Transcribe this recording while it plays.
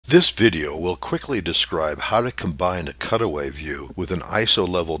This video will quickly describe how to combine a cutaway view with an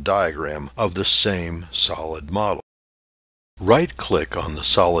IsoLevel diagram of the same solid model. Right-click on the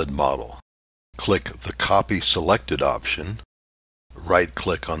solid model. Click the Copy Selected option.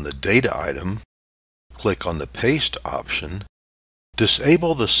 Right-click on the data item. Click on the Paste option.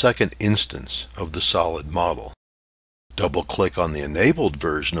 Disable the second instance of the solid model. Double-click on the enabled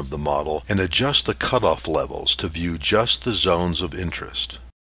version of the model and adjust the cutoff levels to view just the zones of interest.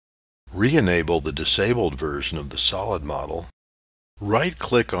 Re-enable the disabled version of the solid model.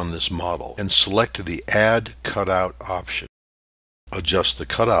 Right-click on this model and select the Add Cutout option. Adjust the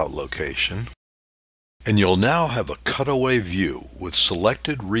cutout location, and you'll now have a cutaway view with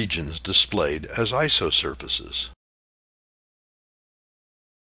selected regions displayed as isosurfaces.